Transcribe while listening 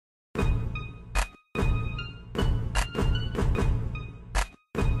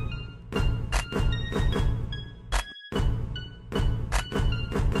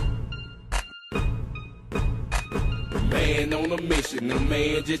Man on a mission, a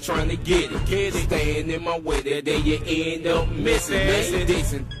man just trying to get it. Staying in my way, that day you end up missing.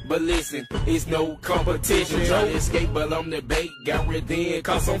 Listen, but listen, it's no competition. Try to escape, but I'm the bait. Got rid then,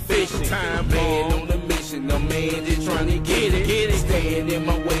 cause I'm fishing. Man on a mission, a man just trying to get it. Staying in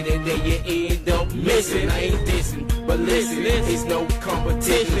my way, that day you end up missing. I ain't dissing, but listen, it's no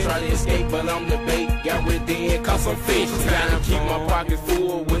competition. Try to escape, but I'm the bait. Got rid then, cause I'm fishing. Gotta keep my pockets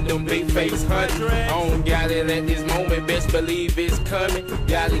full with them big face hundreds. I don't got it at this moment, best believe it's coming.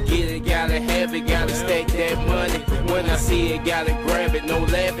 Gotta get it, gotta have it, gotta stack that money. When I see it, gotta grab it. No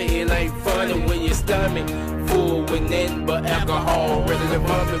laughing, it ain't funny when your stomach full with nothing but alcohol. Ready to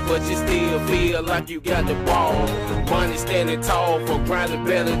bump it, but you still feel like you got the ball. Money standing tall for grinding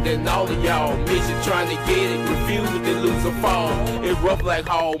better than all of y'all. Mission trying to get it, refuse to lose or fall. It rough like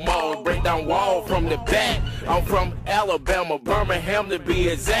Hall Mall, break down wall from the back. I'm from Alabama, Birmingham to be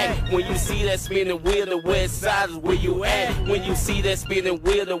exact. When you see that spinning wheel, the west side is where you at. When you see that spinning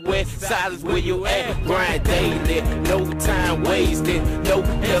wheel, the west side is where you at. Grind daily, no time wasted, no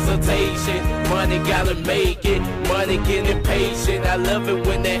hesitation. Money gotta make it, money getting impatient. I love it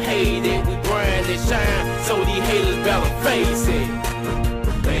when they hate it. We grind and shine, so these haters better face it.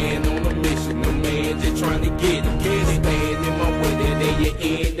 Man on a mission, a man just trying to get it. Staying in my way, then you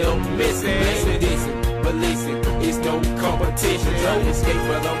end up missing. Listen, but listen, it's no competition. Try to escape,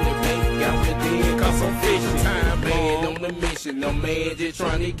 but I'm the bait. Got rid then, cause I'm fishing. Man on a mission, a man just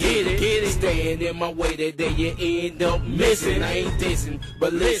trying to get it. Staying in my way, that day you end up missing. I ain't dissing,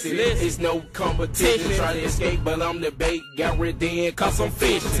 but listen, it's no competition. Try to escape, but I'm the bait. Got rid then, cause I'm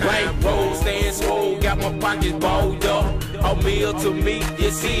fishing. Blank roll, staying swole, got my pockets balled up. A meal to me,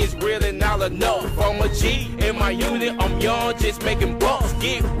 you see it's really not enough. I'm a G in my unit, I'm young, just making bucks.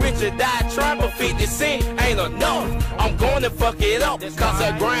 Get rich or die trying, but 50 cents ain't enough. I'm gonna fuck it up, cause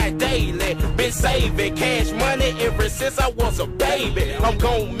I grind daily. Been saving cash money ever since I was a baby. I'm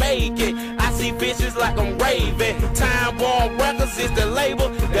gon' make it, I see bitches like I'm raving. Time Bomb Records is the label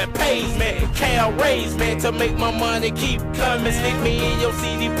that pays me. Cal raised me to make my money keep coming. Stick me in your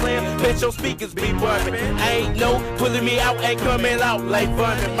CD player, let your speakers be bumping. Ain't no pulling me out, ain't coming out like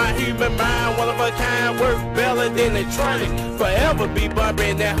bumping. My human mind, one of a kind, work better than the tronic. Forever be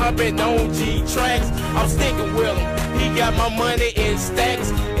bumping and humping on G-Tracks. I'm sticking with him, he got my money in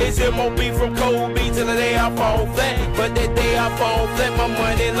stacks. It's M.O.B. from Kobe till the day I fall flat. But that day I fall flat, my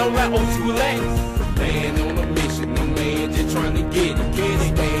money low like O2 lakhs. Man on a mission, a man just trying to get it.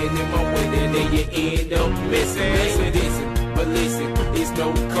 Staying in my way, then you end up missing. Listen, but listen, it's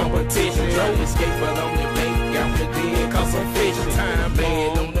no competition. Try to escape, but I'm the bait. Got rid then, cause I'm fishing.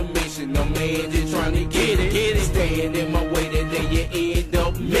 Man on a mission, a man just trying to get it. Staying in my way, then you end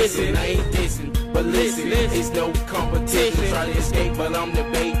up missing. I ain't dissing, but listen, it's no competition. Try to escape, but I'm the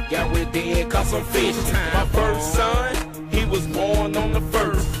bait. Got rid then, cause I'm fishing. My first son, he was born on the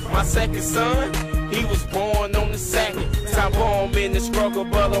first. My second son, he was born on the second. Time bomb in the struggle,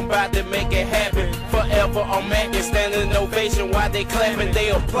 but I'm about to make it happen. Forever I'm acting, standing ovation while they clapping. They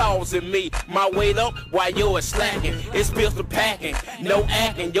applauding me, my weight up while yours slacking. It's pistol packing, no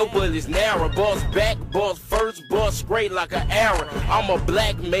acting. Your bullet's narrow, bust back, bust first, bust straight like an arrow. I'm a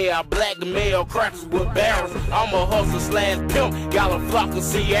blackmail crackers with barrels. I'm a hustler slash pimp, got a flock of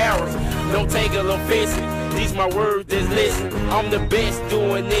Sierras. Don't take it offensive, these my words, just listen. I'm the best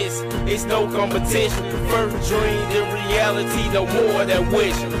doing this, it's no competition. First dream, then reality, no more than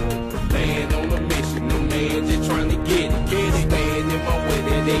wishing. Man on a mission, no man just trying to get it. Staying in my way,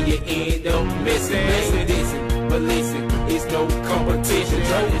 then you end up missing. Listen, but listen, it's no competition.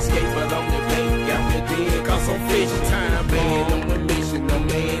 Try to escape, but I'm the bait. Got rid then, cause I'm fishing. Man on a mission, no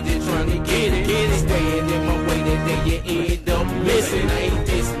man just trying to get it. Staying in my way, then you end up missing. I ain't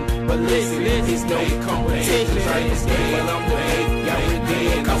dissing, but listen, it's no competition. Try to escape, but I'm the bait. Got rid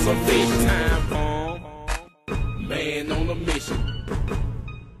then, cause I'm fishing. Man on a mission.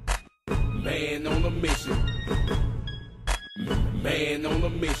 Man on a mission. Man on a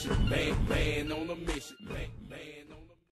mission. Man on a mission. Man.